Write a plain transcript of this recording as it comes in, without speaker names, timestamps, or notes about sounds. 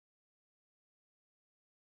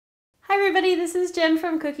Hi everybody, this is Jen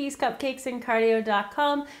from Cookies Cupcakes and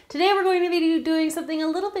Cardio.com. Today we're going to be doing something a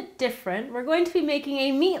little bit different. We're going to be making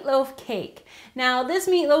a meatloaf cake. Now this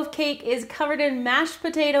meatloaf cake is covered in mashed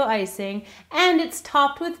potato icing and it's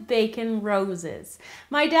topped with bacon roses.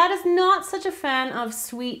 My dad is not such a fan of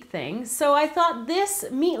sweet things, so I thought this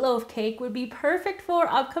meatloaf cake would be perfect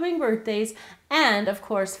for upcoming birthdays and of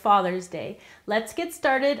course Father's Day. Let's get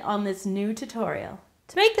started on this new tutorial.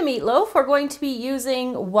 To make the meatloaf, we're going to be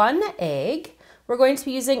using 1 egg. We're going to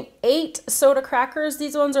be using 8 soda crackers.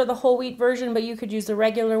 These ones are the whole wheat version, but you could use the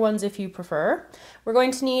regular ones if you prefer. We're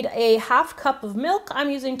going to need a half cup of milk. I'm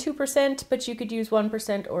using 2%, but you could use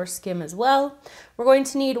 1% or skim as well. We're going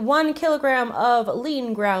to need 1 kilogram of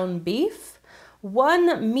lean ground beef,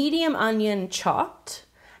 1 medium onion chopped,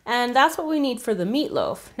 and that's what we need for the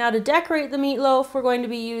meatloaf. Now to decorate the meatloaf, we're going to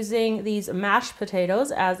be using these mashed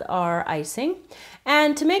potatoes as our icing.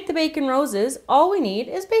 And to make the bacon roses, all we need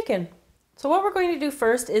is bacon. So what we're going to do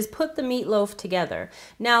first is put the meatloaf together.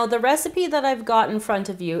 Now the recipe that I've got in front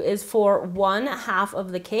of you is for 1/2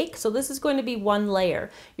 of the cake. So this is going to be 1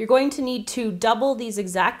 layer. You're going to need to double these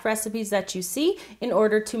exact recipes that you see in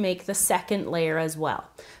order to make the second layer as well.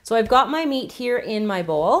 So I've got my meat here in my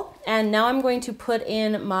bowl, and now I'm going to put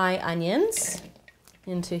in my onions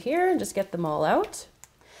into here and just get them all out.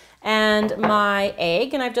 And my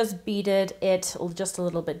egg, and I've just beaten it just a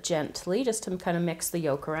little bit gently just to kind of mix the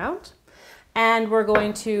yolk around. And we're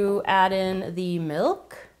going to add in the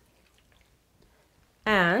milk.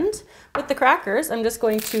 And with the crackers, I'm just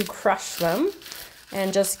going to crush them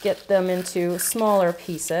and just get them into smaller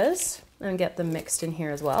pieces and get them mixed in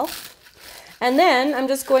here as well. And then I'm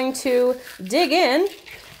just going to dig in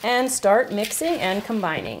and start mixing and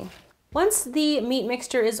combining. Once the meat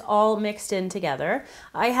mixture is all mixed in together,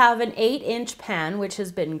 I have an 8-inch pan which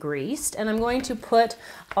has been greased, and I'm going to put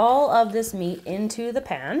all of this meat into the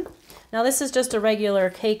pan. Now this is just a regular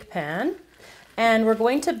cake pan, and we're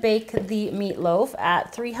going to bake the meatloaf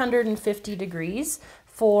at 350 degrees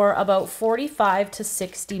for about 45 to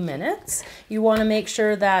 60 minutes. You want to make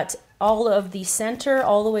sure that all of the center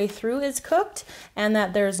all the way through is cooked and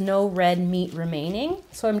that there's no red meat remaining.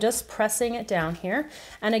 So I'm just pressing it down here.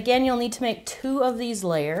 And again, you'll need to make 2 of these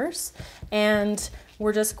layers, and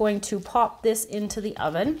we're just going to pop this into the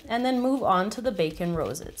oven and then move on to the bacon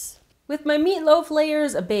roses. With my meatloaf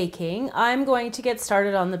layers baking, I'm going to get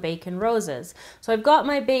started on the bacon roses. So I've got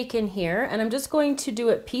my bacon here, and I'm just going to do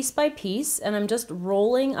it piece by piece, and I'm just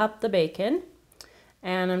rolling up the bacon.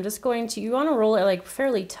 And I'm just going to, you want to roll it like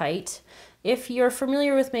fairly tight. If you're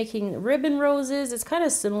familiar with making ribbon roses, it's kind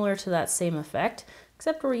of similar to that same effect,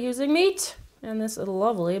 except we're using meat and this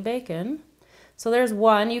lovely bacon. So there's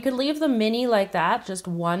one. You could leave the mini like that, just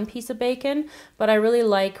 1 piece of bacon, but I really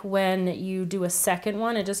like when you do a second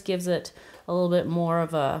one, it just gives it a little bit more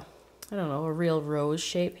of a, I don't know, a real rose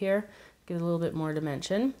shape here. Give it a little bit more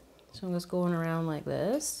dimension. So I'm just going around like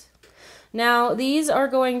this. Now these are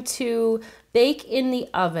going to bake in the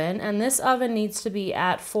oven, and this oven needs to be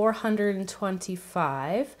at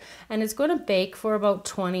 425, and it's going to bake for about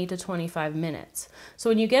 20 to 25 minutes. So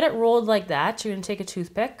when you get it rolled like that, you're going to take a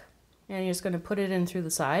toothpick and you're just going to put it in through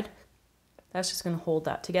the side. That's just going to hold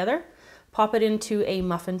that together. Pop it into a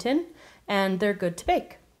muffin tin, and they're good to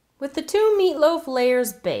bake. With the 2 meatloaf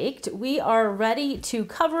layers baked, we are ready to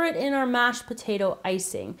cover it in our mashed potato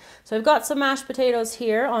icing. So I've got some mashed potatoes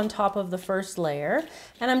here on top of the first layer,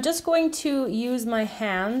 and I'm just going to use my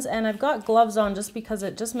hands, and I've got gloves on just because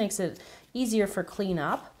it just makes it easier for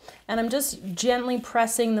cleanup. And I'm just gently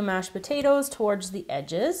pressing the mashed potatoes towards the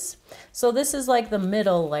edges. So this is like the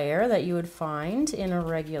middle layer that you would find in a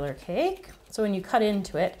regular cake. So when you cut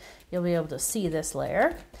into it, you'll be able to see this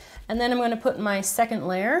layer. And then I'm going to put my second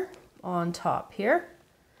layer on top here.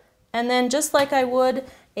 And then just like I would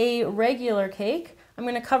a regular cake, I'm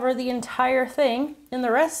going to cover the entire thing in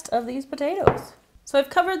the rest of these potatoes. So I've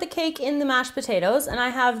covered the cake in the mashed potatoes, and I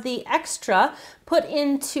have the extra put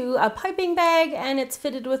into a piping bag, and it's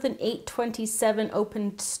fitted with an 827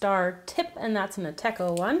 open star tip, and that's an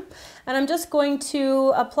Ateco one. And I'm just going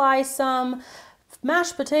to apply some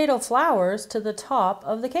mashed potato flowers to the top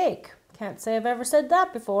of the cake. Can't say I've ever said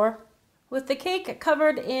that before. With the cake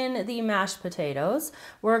covered in the mashed potatoes,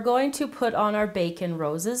 we're going to put on our bacon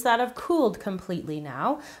roses that have cooled completely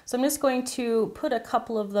now. So I'm just going to put a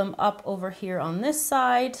couple of them up over here on this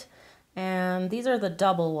side, and these are the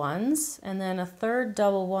double ones, and then a third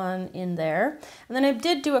double one in there. And then I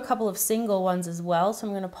did do a couple of single ones as well, so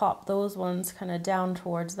I'm going to pop those ones kind of down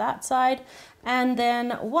towards that side, and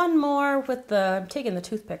then one more with the, taking the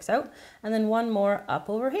toothpicks out, and then one more up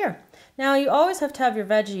over here. Now you always have to have your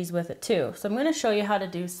veggies with it too, so I'm going to show you how to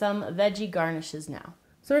do some veggie garnishes now.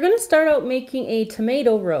 So So we're going to start out making a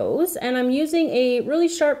tomato rose, and I'm using a really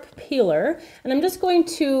sharp peeler, and I'm just going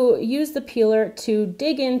to use the peeler to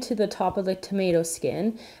dig into the top of the tomato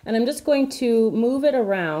skin, and I'm just going to move it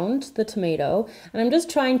around the tomato, and I'm just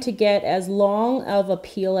trying to get as long of a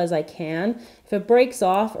peel as I can. If it breaks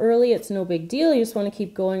off early, it's no big deal. You just want to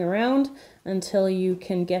keep going around until you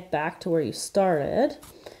can get back to where you started.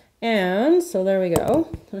 And so there we go.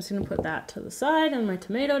 I'm just going to put that to the side and my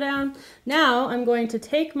tomato down. Now I'm going to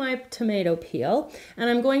take my tomato peel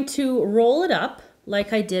and I'm going to roll it up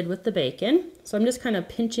like I did with the bacon. So I'm just kind of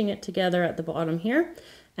pinching it together at the bottom here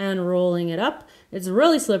and rolling it up. It's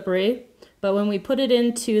really slippery, but when we put it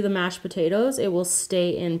into the mashed potatoes, it will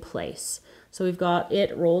stay in place. So we've got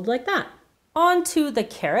it rolled like that. On to the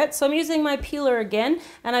carrot. So I'm using my peeler again,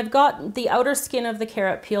 and I've got the outer skin of the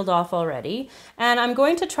carrot peeled off already. And I'm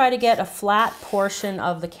going to try to get a flat portion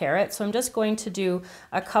of the carrot. So I'm just going to do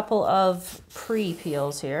a couple of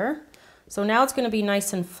pre-peels here. So now it's going to be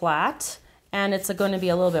nice and flat, and it's going to be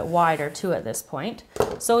a little bit wider too at this point.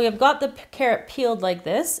 So we have got the carrot peeled like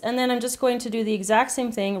this, and then I'm just going to do the exact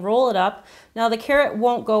same thing, roll it up. Now the carrot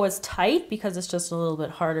won't go as tight because it's just a little bit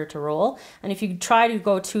harder to roll. And if you try to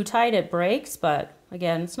go too tight, it breaks, but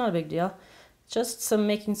again, it's not a big deal. It's just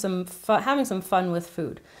having some fun with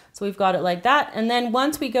food. So we've got it like that. And then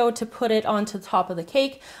once we go to put it onto the top of the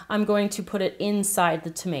cake, I'm going to put it inside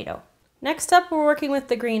the tomato. Next up, we're working with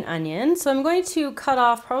the green onion. So I'm going to cut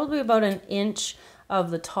off probably about 1 inch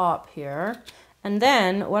of the top here. And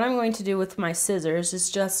then what I'm going to do with my scissors is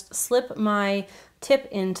just slip my tip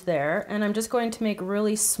into there, and I'm just going to make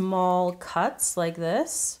really small cuts like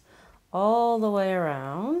this all the way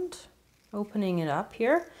around, opening it up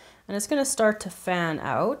here. And it's going to start to fan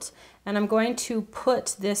out. And I'm going to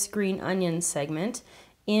put this green onion segment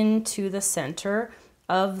into the center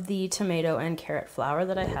of the tomato and carrot flour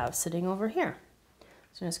that I have sitting over here.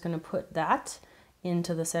 So I'm just going to put that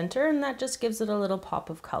into the center, and that just gives it a little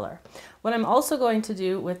pop of color. What I'm also going to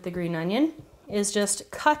do with the green onion is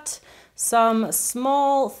just cut some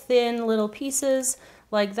small thin little pieces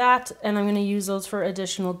like that, and I'm going to use those for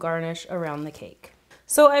additional garnish around the cake.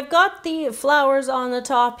 So I've got the flowers on the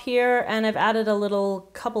top here, and I've added a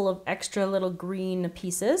couple of extra little green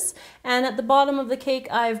pieces. And at the bottom of the cake,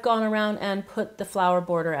 I've gone around and put the flower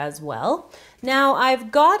border as well. Now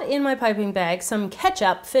I've got in my piping bag some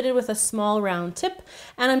ketchup fitted with a small round tip,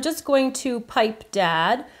 and I'm just going to pipe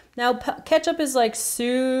dad. Now ketchup is like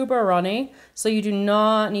super runny, so you do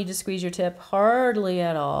not need to squeeze your tip hardly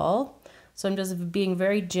at all. So I'm just being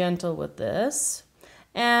very gentle with this.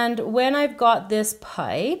 And when I've got this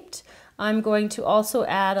piped, I'm going to also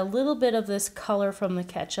add a little bit of this color from the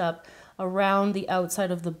ketchup around the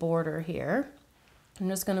outside of the border here. I'm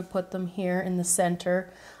just going to put them here in the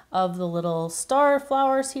center of the little star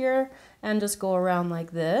flowers here and just go around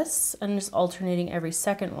like this and just alternating every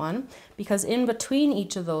second one, because in between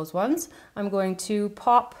each of those ones, I'm going to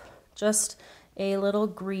pop just a little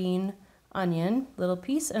green onion, little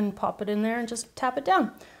piece, and pop it in there and just tap it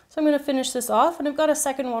down. So I'm going to finish this off, and I've got a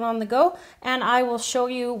second one on the go, and I will show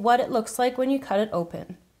you what it looks like when you cut it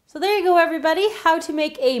open. So there you go, everybody, how to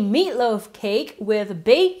make a meatloaf cake with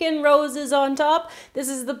bacon roses on top. This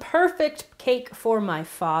is the perfect cake for my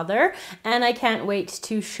father, and I can't wait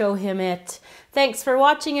to show him it. Thanks for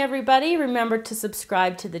watching, everybody. Remember to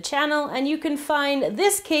subscribe to the channel, and you can find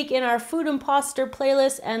this cake in our Food Imposter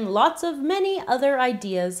playlist and lots of many other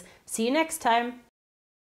ideas. See you next time.